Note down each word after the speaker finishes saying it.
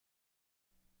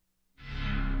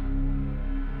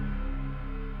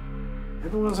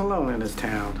Everyone's alone in this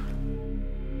town.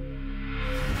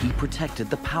 He protected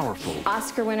the powerful.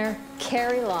 Oscar winner,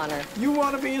 Carrie Lawner. You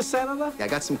want to be a senator? I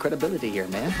got some credibility here,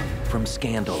 man. From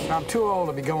scandal. I'm too old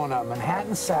to be going up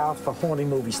Manhattan South for horny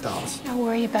movie stars. I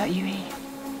worry about you, E.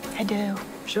 I do.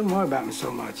 Shouldn't worry about me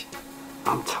so much.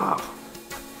 I'm tough.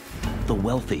 The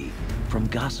wealthy. From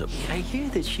gossip. I hear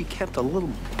that she kept a little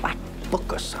black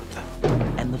book or something.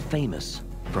 And the famous.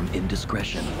 From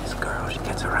indiscretion. This girl, she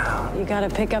gets around. You gotta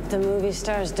pick up the movie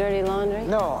star's dirty laundry?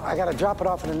 No, I gotta drop it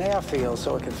off in an airfield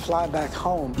so it can fly back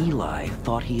home. Eli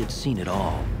thought he had seen it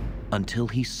all until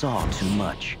he saw too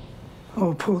much.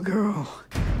 Oh, poor girl.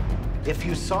 If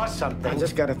you saw something... I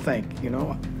just gotta think, you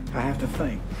know? I have to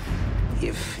think.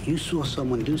 If you saw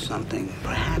someone do something,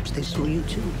 perhaps they saw you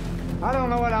too. I don't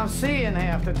know what I'm seeing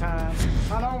half the time.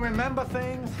 I don't remember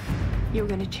things. You're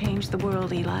gonna change the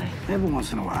world, Eli. Every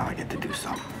once in a while, I get to do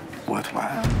something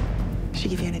worthwhile. She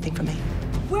give you anything for me?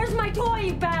 Where's my toy,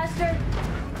 you bastard?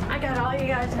 I got all you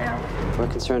guys now. We're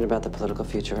concerned about the political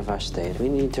future of our state. We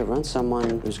need to run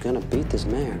someone who's gonna beat this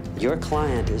mayor. Your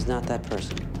client is not that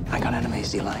person. I got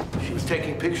enemies, Eli. She was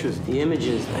taking pictures. The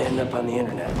images, they end up on the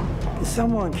internet. Did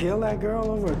someone kill that girl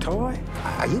over a toy?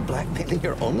 Are you blackmailing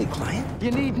your only client?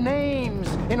 You need names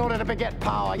in order to beget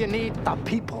power. You need the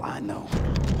people I know.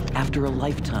 After a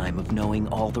lifetime of knowing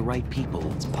all the right people,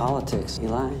 It's politics,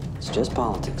 Eli. It's just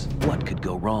politics. what could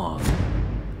go wrong?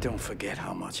 Don't forget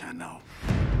how much I know.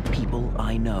 People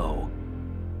I Know.